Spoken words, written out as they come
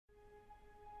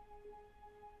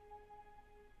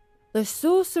The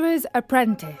Sorcerer's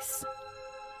Apprentice.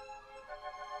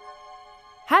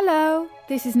 Hello,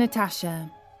 this is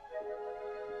Natasha.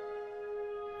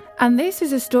 And this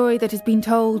is a story that has been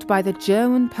told by the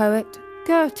German poet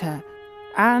Goethe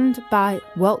and by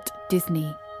Walt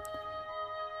Disney.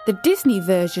 The Disney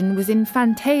version was in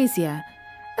Fantasia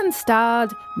and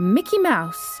starred Mickey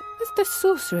Mouse as the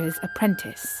Sorcerer's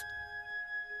Apprentice.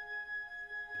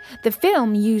 The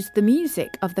film used the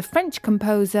music of the French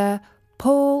composer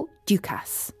Paul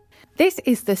Ducas. This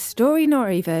is the Story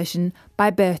Nori version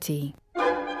by Bertie.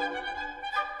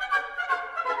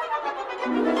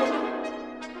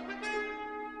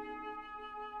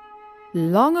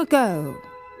 Long ago,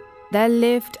 there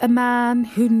lived a man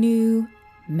who knew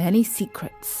many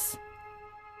secrets.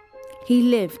 He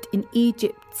lived in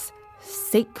Egypt's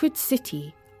sacred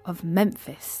city of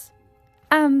Memphis,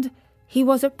 and he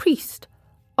was a priest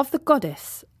of the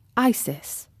goddess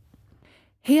Isis.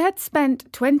 He had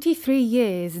spent 23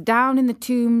 years down in the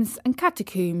tombs and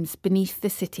catacombs beneath the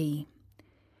city.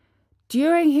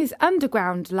 During his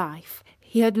underground life,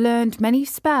 he had learned many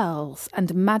spells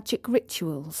and magic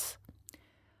rituals.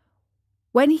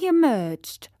 When he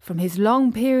emerged from his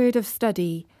long period of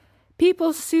study,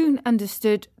 people soon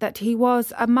understood that he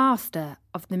was a master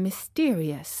of the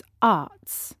mysterious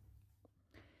arts.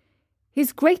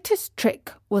 His greatest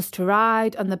trick was to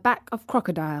ride on the back of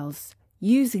crocodiles,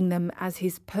 using them as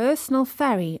his personal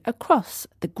ferry across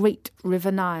the great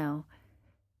River Nile.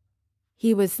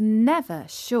 He was never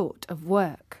short of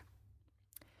work.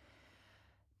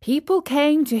 People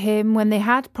came to him when they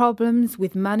had problems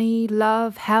with money,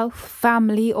 love, health,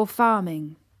 family, or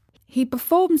farming. He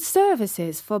performed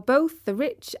services for both the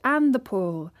rich and the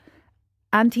poor,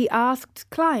 and he asked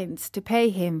clients to pay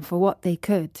him for what they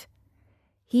could.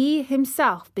 He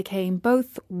himself became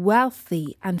both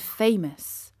wealthy and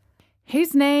famous.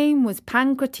 His name was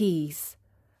Pancrates,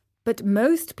 but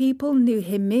most people knew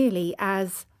him merely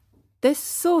as the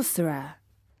Sorcerer.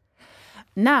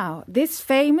 Now, this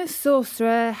famous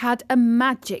sorcerer had a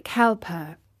magic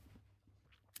helper.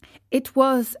 It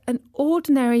was an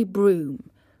ordinary broom,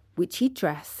 which he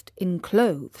dressed in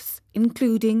clothes,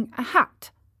 including a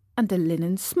hat and a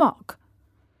linen smock.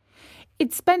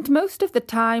 It spent most of the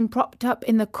time propped up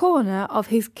in the corner of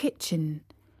his kitchen.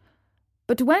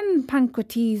 But when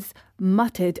Pancrates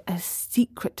muttered a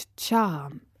secret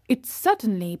charm, it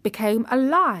suddenly became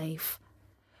alive.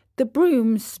 The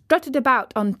broom strutted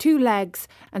about on two legs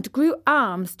and grew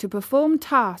arms to perform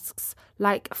tasks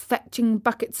like fetching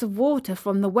buckets of water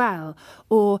from the well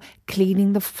or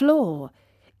cleaning the floor.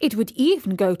 It would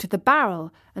even go to the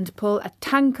barrel and pull a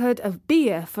tankard of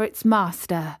beer for its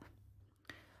master.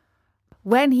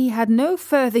 When he had no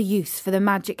further use for the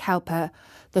magic helper,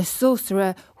 the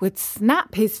sorcerer would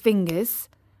snap his fingers,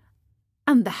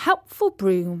 and the helpful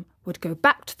broom would go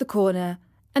back to the corner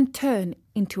and turn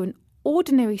into an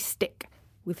ordinary stick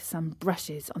with some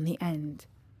brushes on the end.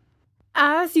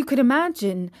 As you could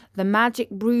imagine, the magic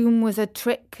broom was a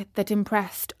trick that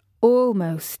impressed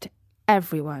almost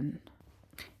everyone.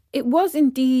 It was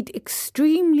indeed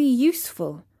extremely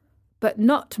useful, but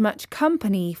not much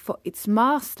company for its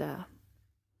master.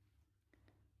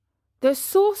 The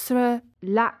sorcerer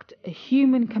lacked a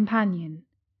human companion.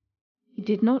 He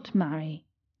did not marry,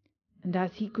 and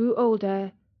as he grew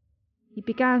older, he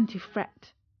began to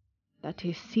fret that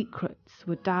his secrets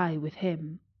would die with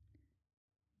him.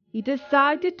 He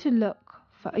decided to look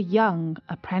for a young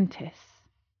apprentice.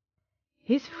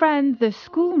 His friend the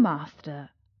schoolmaster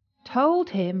told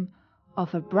him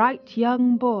of a bright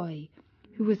young boy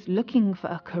who was looking for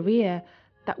a career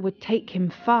that would take him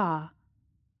far.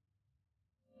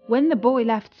 When the boy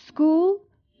left school,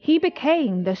 he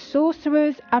became the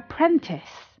sorcerer's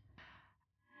apprentice.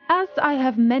 As I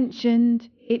have mentioned,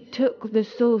 it took the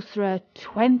sorcerer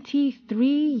 23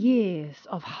 years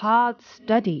of hard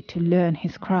study to learn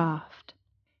his craft.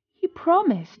 He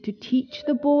promised to teach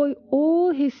the boy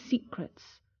all his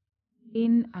secrets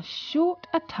in as short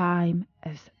a time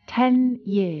as 10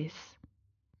 years.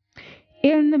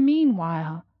 In the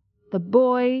meanwhile, the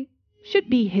boy should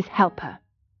be his helper.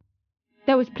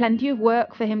 There was plenty of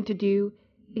work for him to do,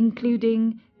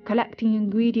 including collecting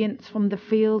ingredients from the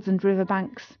fields and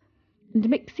riverbanks, and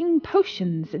mixing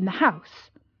potions in the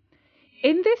house.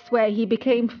 In this way he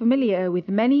became familiar with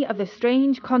many of the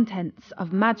strange contents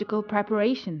of magical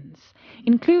preparations,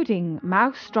 including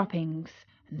mouse droppings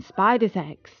and spider's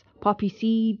eggs, poppy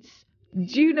seeds,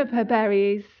 juniper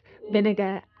berries,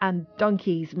 vinegar, and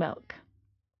donkey's milk.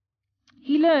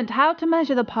 He learned how to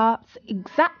measure the parts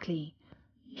exactly,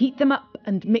 heat them up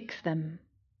and mix them.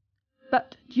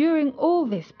 But during all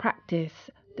this practice,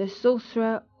 the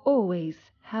sorcerer always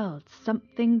held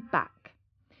something back.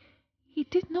 He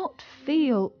did not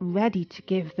feel ready to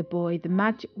give the boy the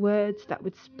magic words that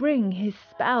would bring his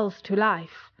spells to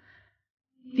life.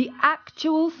 The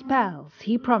actual spells,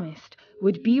 he promised,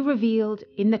 would be revealed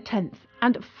in the 10th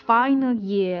and final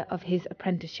year of his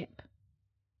apprenticeship.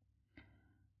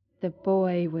 The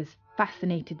boy was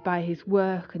fascinated by his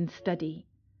work and study,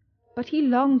 but he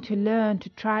longed to learn to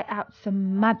try out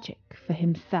some magic for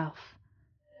himself.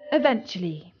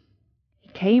 Eventually, he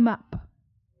came up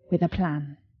with a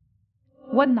plan.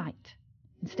 One night,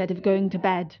 instead of going to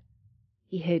bed,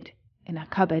 he hid in a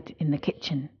cupboard in the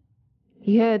kitchen.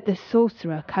 He heard the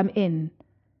sorcerer come in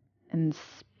and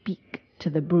speak to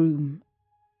the broom.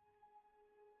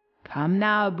 "Come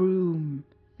now, broom,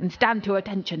 and stand to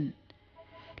attention.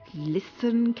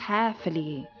 Listen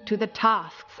carefully to the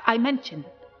tasks I mention.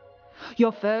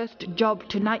 Your first job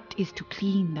tonight is to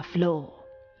clean the floor.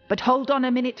 But hold on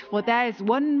a minute, for there's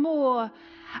one more.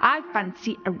 I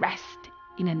fancy a rest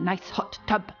in a nice hot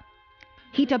tub.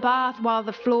 Heat a bath while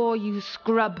the floor you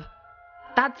scrub.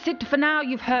 That's it for now,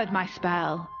 you've heard my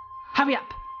spell. Hurry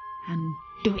up and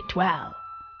do it well."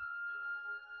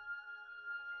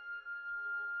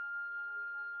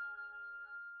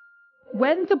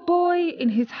 When the boy in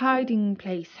his hiding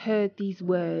place heard these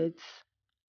words,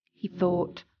 he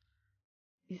thought,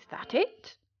 "Is that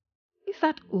it? Is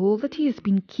that all that he has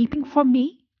been keeping from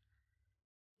me?"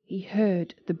 He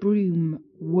heard the broom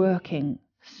working,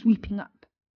 sweeping up,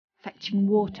 fetching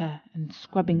water and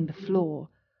scrubbing the floor.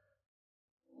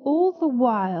 All the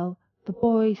while the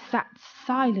boy sat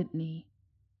silently.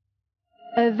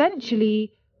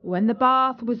 Eventually, when the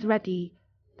bath was ready,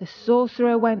 the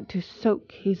sorcerer went to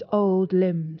soak his old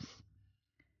limbs.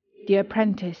 The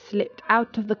apprentice slipped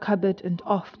out of the cupboard and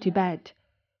off to bed.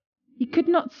 He could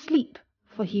not sleep,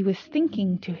 for he was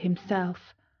thinking to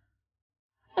himself,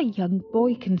 "A young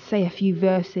boy can say a few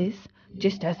verses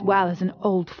just as well as an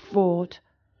old fraud,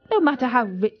 no matter how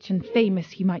rich and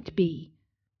famous he might be."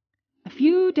 A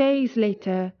few days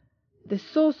later, the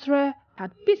sorcerer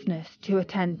had business to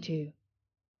attend to,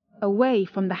 away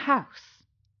from the house.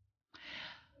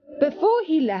 Before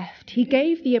he left, he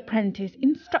gave the apprentice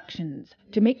instructions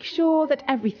to make sure that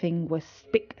everything was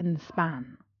spick and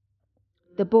span.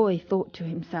 The boy thought to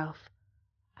himself,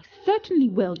 "I certainly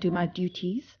will do my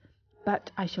duties,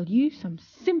 but I shall use some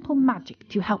simple magic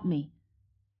to help me."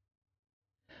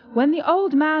 When the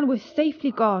old man was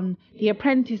safely gone, the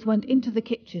apprentice went into the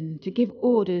kitchen to give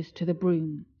orders to the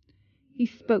broom. He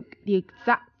spoke the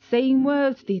exact same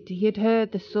words that he had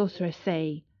heard the sorcerer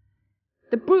say.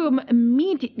 The broom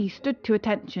immediately stood to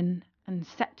attention and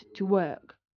set to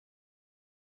work.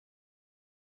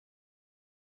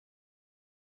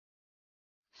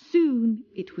 Soon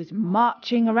it was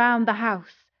marching around the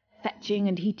house, fetching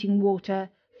and heating water,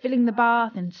 filling the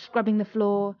bath and scrubbing the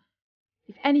floor.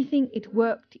 If anything, it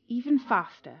worked even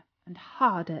faster and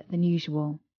harder than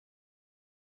usual.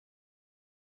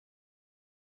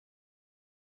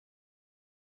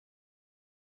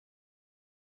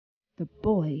 The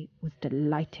boy was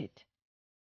delighted.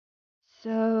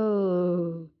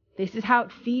 "So, this is how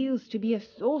it feels to be a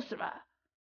sorcerer,"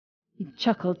 he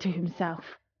chuckled to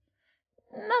himself.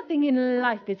 "Nothing in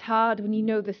life is hard when you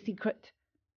know the secret.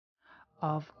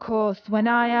 Of course, when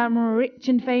I am rich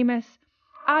and famous,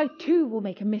 I too will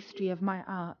make a mystery of my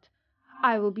art.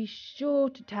 I will be sure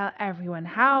to tell everyone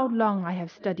how long I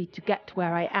have studied to get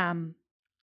where I am.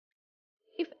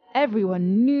 If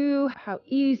everyone knew how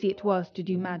easy it was to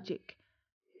do magic,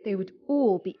 they would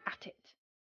all be at it."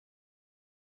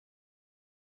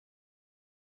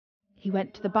 He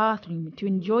went to the bathroom to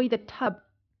enjoy the tub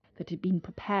that had been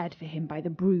prepared for him by the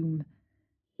broom.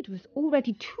 It was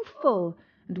already too full,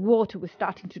 and water was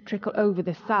starting to trickle over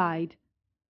the side.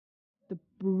 The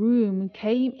broom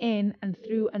came in and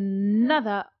threw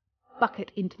another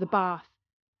bucket into the bath.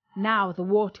 Now the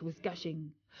water was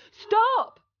gushing.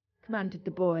 "Stop!" commanded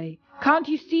the boy. "Can't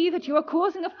you see that you are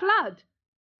causing a flood?"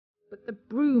 But the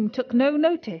broom took no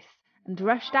notice and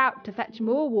rushed out to fetch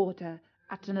more water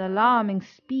at an alarming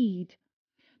speed.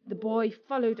 The boy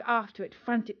followed after it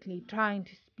frantically, trying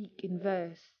to speak in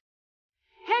verse.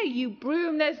 "Hey, you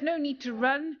broom, there's no need to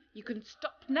run. You can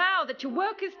stop now that your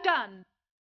work is done."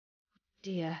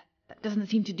 "Dear, that doesn't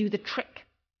seem to do the trick.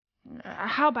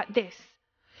 How about this?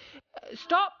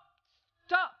 Stop,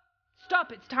 stop,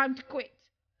 stop, it's time to quit.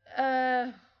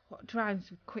 What rhymes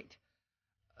with quit?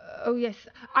 Oh, yes,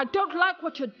 I don't like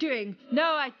what you're doing.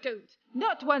 No, I don't.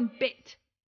 Not one bit.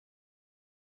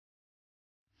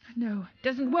 No, it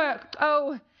doesn't work.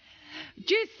 Oh,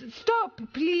 just stop,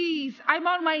 please. I'm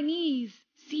on my knees.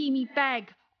 See me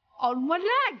beg. On one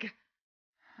leg.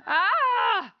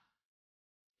 Ah!"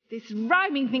 This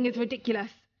rhyming thing is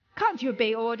ridiculous. Can't you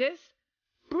obey orders?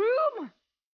 Broom!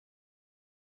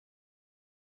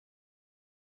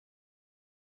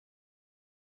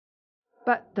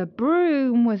 But the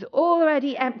broom was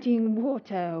already emptying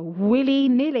water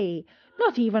willy-nilly,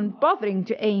 not even bothering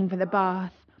to aim for the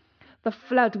bath. The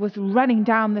flood was running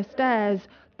down the stairs.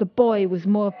 The boy was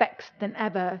more vexed than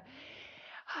ever.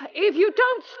 "If you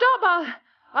don't stop,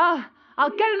 I'll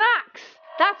get an axe.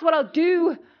 That's what I'll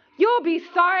do. You'll be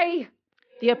sorry."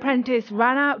 The apprentice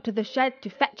ran out to the shed to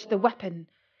fetch the weapon.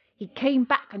 He came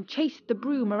back and chased the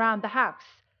broom around the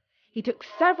house. He took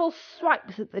several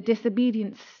swipes at the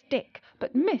disobedient stick,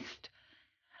 but missed,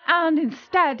 and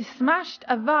instead smashed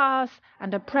a vase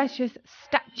and a precious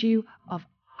statue of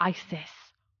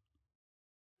Isis.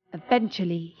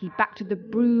 Eventually, he backed the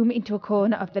broom into a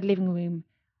corner of the living room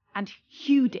and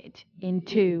hewed it in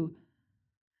two.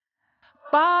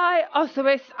 "By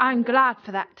Osiris, I'm glad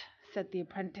for that," said the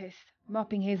apprentice,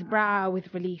 mopping his brow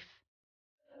with relief.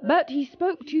 But he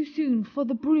spoke too soon, for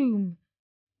the broom,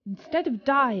 instead of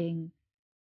dying,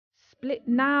 split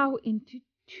now into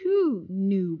 2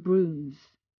 new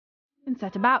brooms, and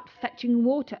set about fetching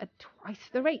water at twice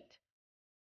the rate.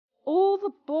 All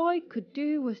the boy could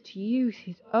do was to use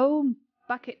his own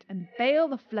bucket and bail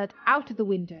the flood out of the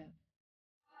window.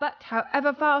 But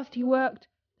however fast he worked,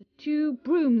 the 2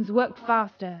 brooms worked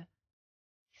faster.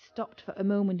 He stopped for a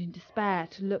moment in despair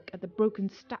to look at the broken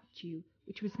statue,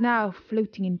 which was now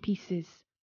floating in pieces.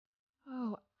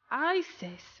 Oh,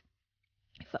 Isis!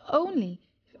 If only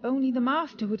the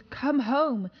master would come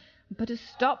home and put a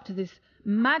stop to this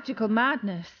magical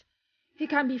madness. He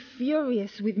can be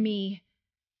furious with me.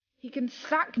 He can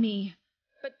sack me,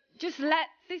 but just let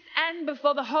this end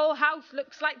before the whole house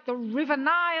looks like the River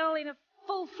Nile in a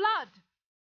full flood.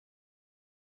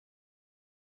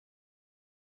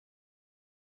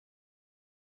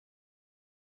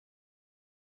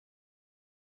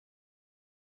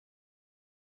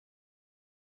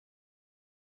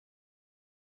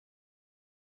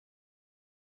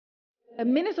 A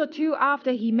minute or 2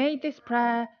 after he made this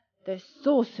prayer, the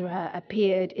sorcerer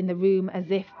appeared in the room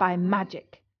as if by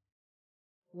magic.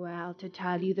 Well, to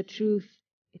tell you the truth,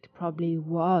 it probably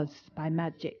was by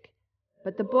magic,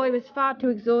 but the boy was far too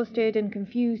exhausted and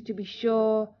confused to be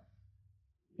sure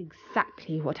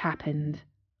exactly what happened.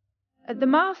 The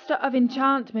master of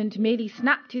enchantment merely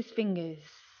snapped his fingers,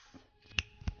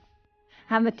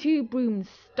 and the 2 brooms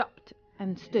stopped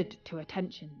and stood to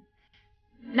attention.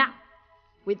 "Now,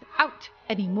 without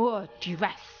any more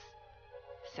duress,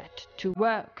 set to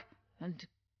work and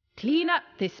clean up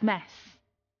this mess,"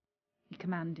 he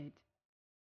commanded.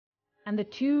 And the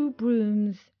 2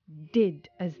 brooms did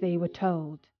as they were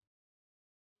told.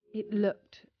 It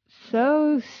looked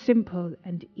so simple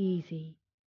and easy,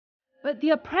 but the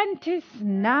apprentice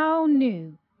now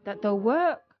knew that the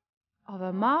work of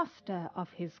a master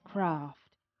of his craft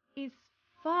is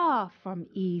far from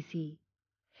easy.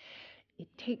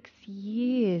 It takes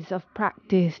years of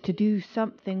practice to do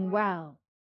something well.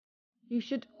 You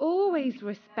should always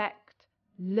respect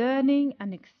learning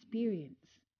and experience,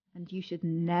 and you should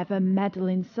never meddle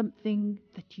in something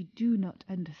that you do not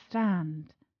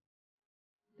understand.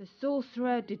 The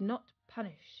sorcerer did not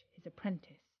punish his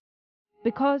apprentice,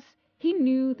 because he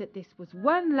knew that this was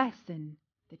one lesson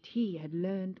that he had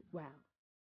learned well.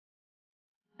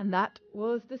 And that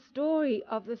was the story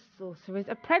of the Sorcerer's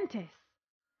Apprentice,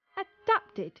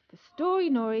 adapted for Story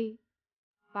Nori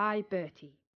by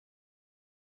Bertie.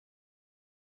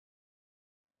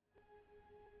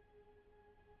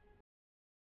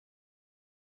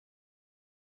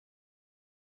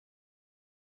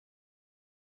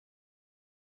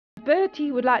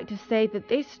 Bertie would like to say that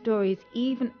this story is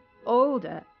even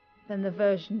older than the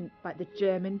version by the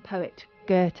German poet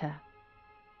Goethe.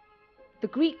 The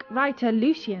Greek writer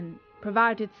Lucian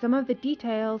provided some of the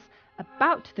details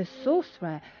about the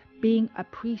sorcerer being a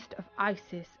priest of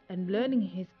Isis and learning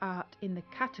his art in the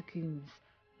catacombs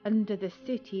under the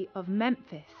city of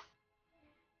Memphis.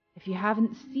 If you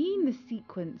haven't seen the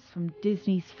sequence from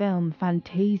Disney's film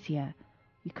Fantasia,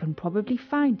 you can probably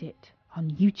find it on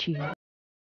YouTube.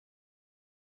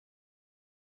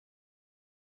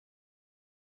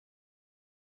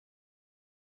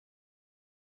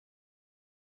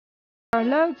 There are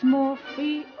loads more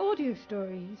free audio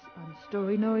stories on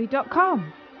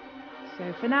storynori.com.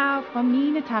 So for now, from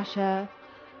me, Natasha,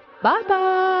 bye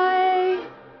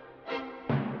bye!